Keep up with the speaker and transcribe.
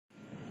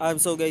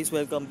So guys,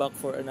 welcome back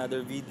for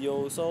another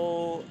video.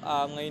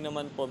 Ngayon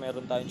naman po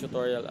meron tayong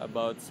tutorial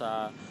about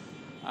sa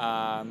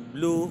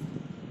blue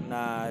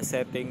na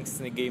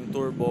settings ni Game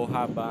Turbo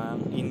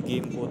habang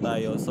in-game po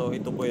tayo. So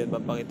ito po yan,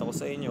 papakita ko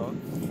sa inyo.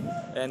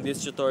 And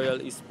this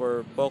tutorial is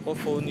for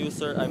Pocophone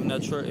user. I'm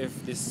not sure if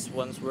this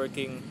one's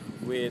working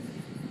with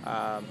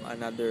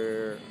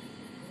another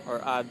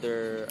or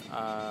other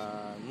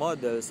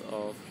models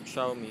of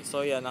Xiaomi.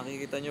 So yan,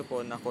 nakikita nyo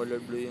po na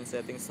color blue yung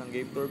settings ng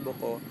Game Turbo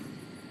ko.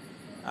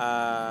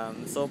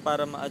 So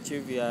para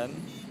ma-achieve yan,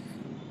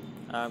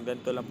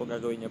 ganito lang po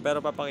gagawin nyo.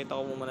 Pero papakita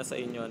ko muna sa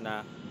inyo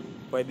na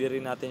pwede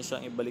rin natin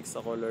siyang ibalik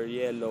sa color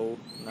yellow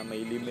na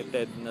may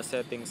limited na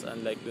settings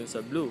unlike dun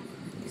sa blue.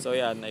 So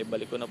yan,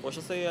 naibalik ko na po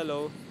siya sa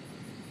yellow.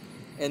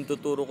 And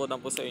tuturo ko na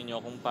po sa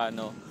inyo kung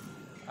paano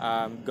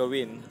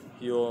gawin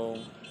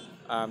yung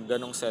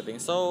ganong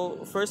settings. So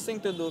first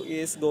thing to do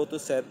is go to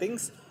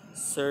settings,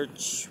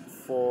 search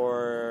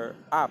for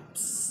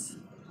apps,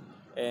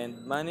 and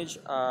manage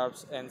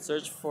apps, and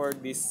search for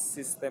this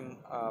system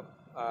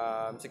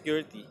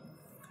security.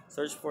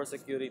 Search for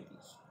security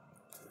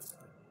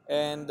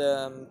and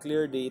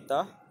clear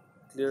data,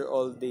 clear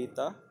all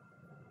data,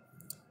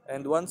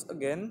 and once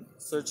again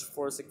search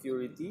for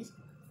security.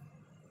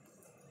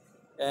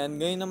 And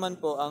ngayon naman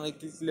po ang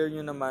i-clear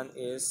nyo naman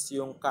is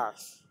yung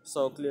cache,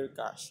 so clear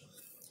cache.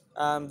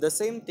 The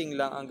same thing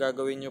lang ang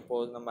gagawin nyo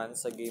po naman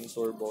sa Game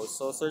Turbo.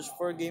 So search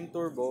for Game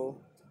Turbo,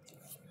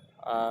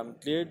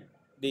 clear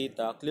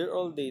data, clear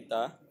all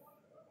data.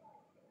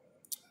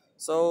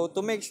 So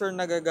to make sure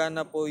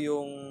nagagana po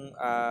yung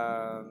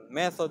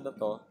method na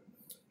to,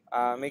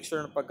 make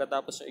sure na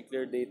pagkatapos siya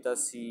i-clear data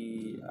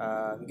si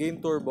Game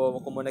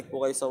Turbo, kumonect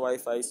po kayo sa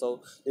Wi-Fi.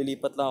 So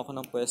lilipat lang ako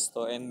ng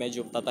pwesto and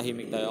medyo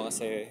tatahimik tayo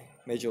kasi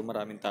medyo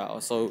maraming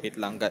tao. So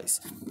wait lang guys.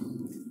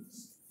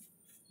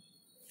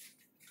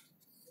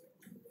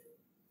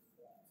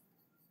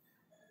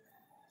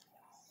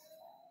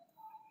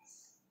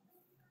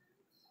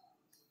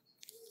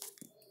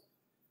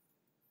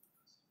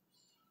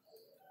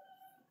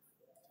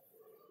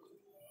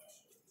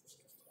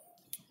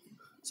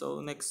 So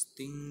next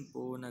thing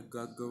po na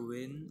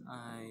gagawin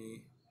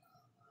ay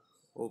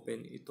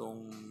open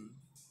itong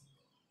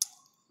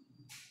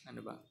ano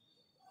ba,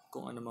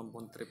 kung ano man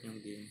pong trip yung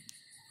game.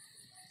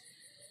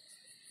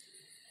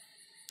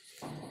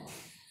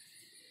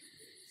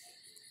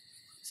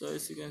 So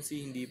as you can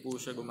see, hindi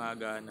po siya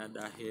gumagana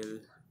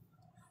dahil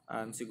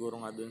siguro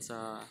nga dun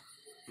sa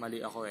mali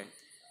ako eh.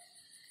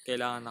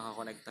 Kailangan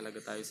nakakonect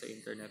talaga tayo sa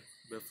internet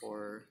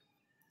before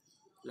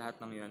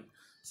lahat ng yon.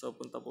 So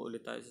punta po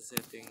ulit tayo sa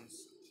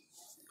settings,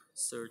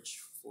 search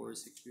for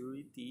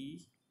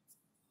security,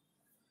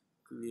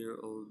 clear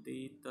all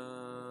data,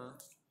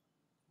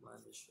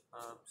 manage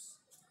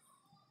apps,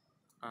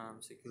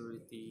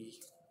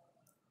 security,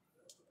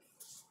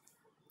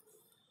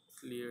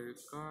 clear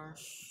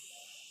cache,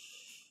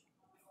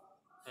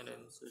 and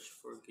then search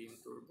for Game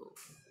Turbo.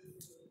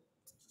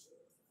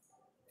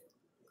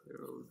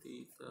 Clear all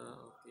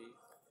data, okay.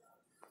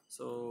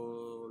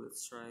 So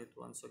let's try it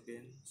once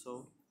again.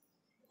 So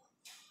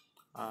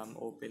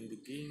open the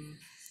game,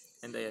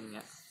 and ayan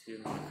nga, yun.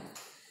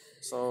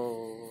 So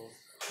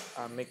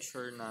make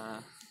sure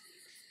na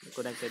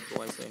connected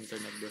po kayo sa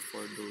internet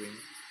before doing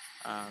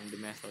the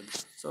method.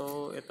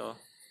 So ito,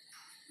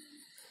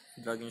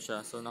 drag nyo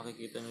siya. So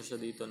nakikita nyo siya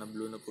dito na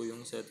blue na po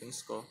yung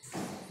settings ko.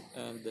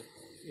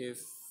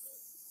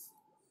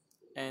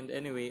 And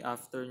anyway,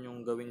 after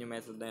nyong gawin yung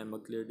method na yan,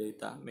 mag-clear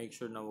data, make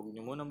sure na huwag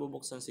nyo muna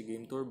bubuksan si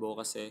Game Turbo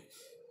kasi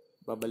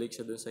babalik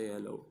siya dun sa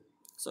yellow.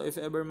 So if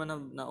ever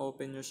man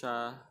na-open nyo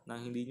siya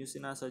nang hindi nyo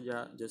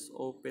sinasadya, just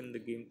open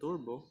the Game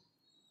Turbo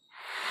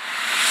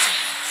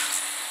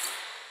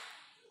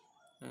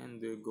and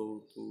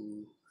go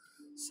to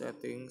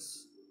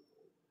settings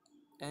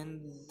and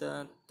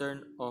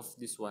turn off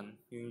this one,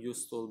 yung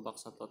use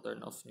toolbox na to,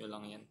 turn off nyo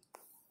lang yan.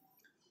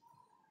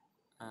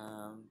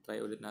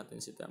 Try ulit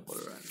natin si Temple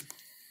Run.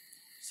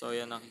 So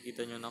yan,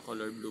 nakikita nyo na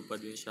color blue pa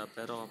din siya,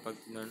 pero kapag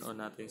turn on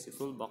natin si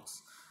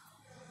toolbox,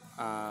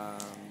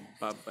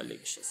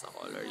 babalik siya sa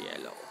color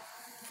yellow.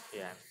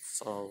 Yan.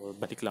 So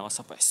balik lang ako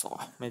sa pwesto ko.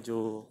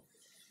 Medyo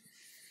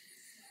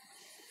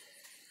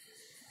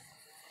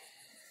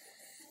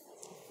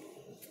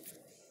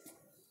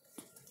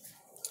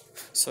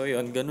so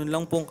yun, ganun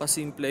lang pong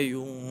kasimple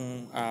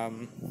yung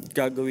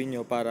gagawin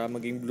nyo para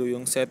maging blue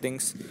yung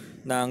settings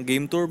ng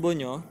Game Turbo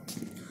nyo.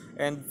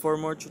 And for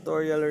more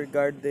tutorial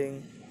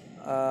regarding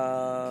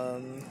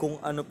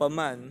kung ano pa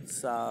man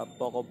sa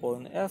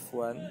Pocophone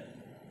F1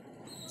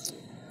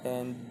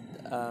 and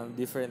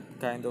different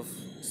kind of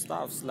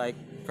stuffs like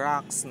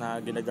cracks na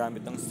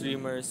ginagamit ng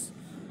streamers,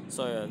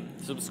 so yun,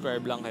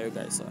 subscribe lang kayo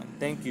guys. So,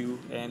 thank you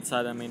and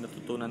sana may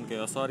natutunan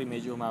kayo. Sorry,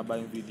 medyo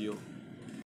humaba yung video.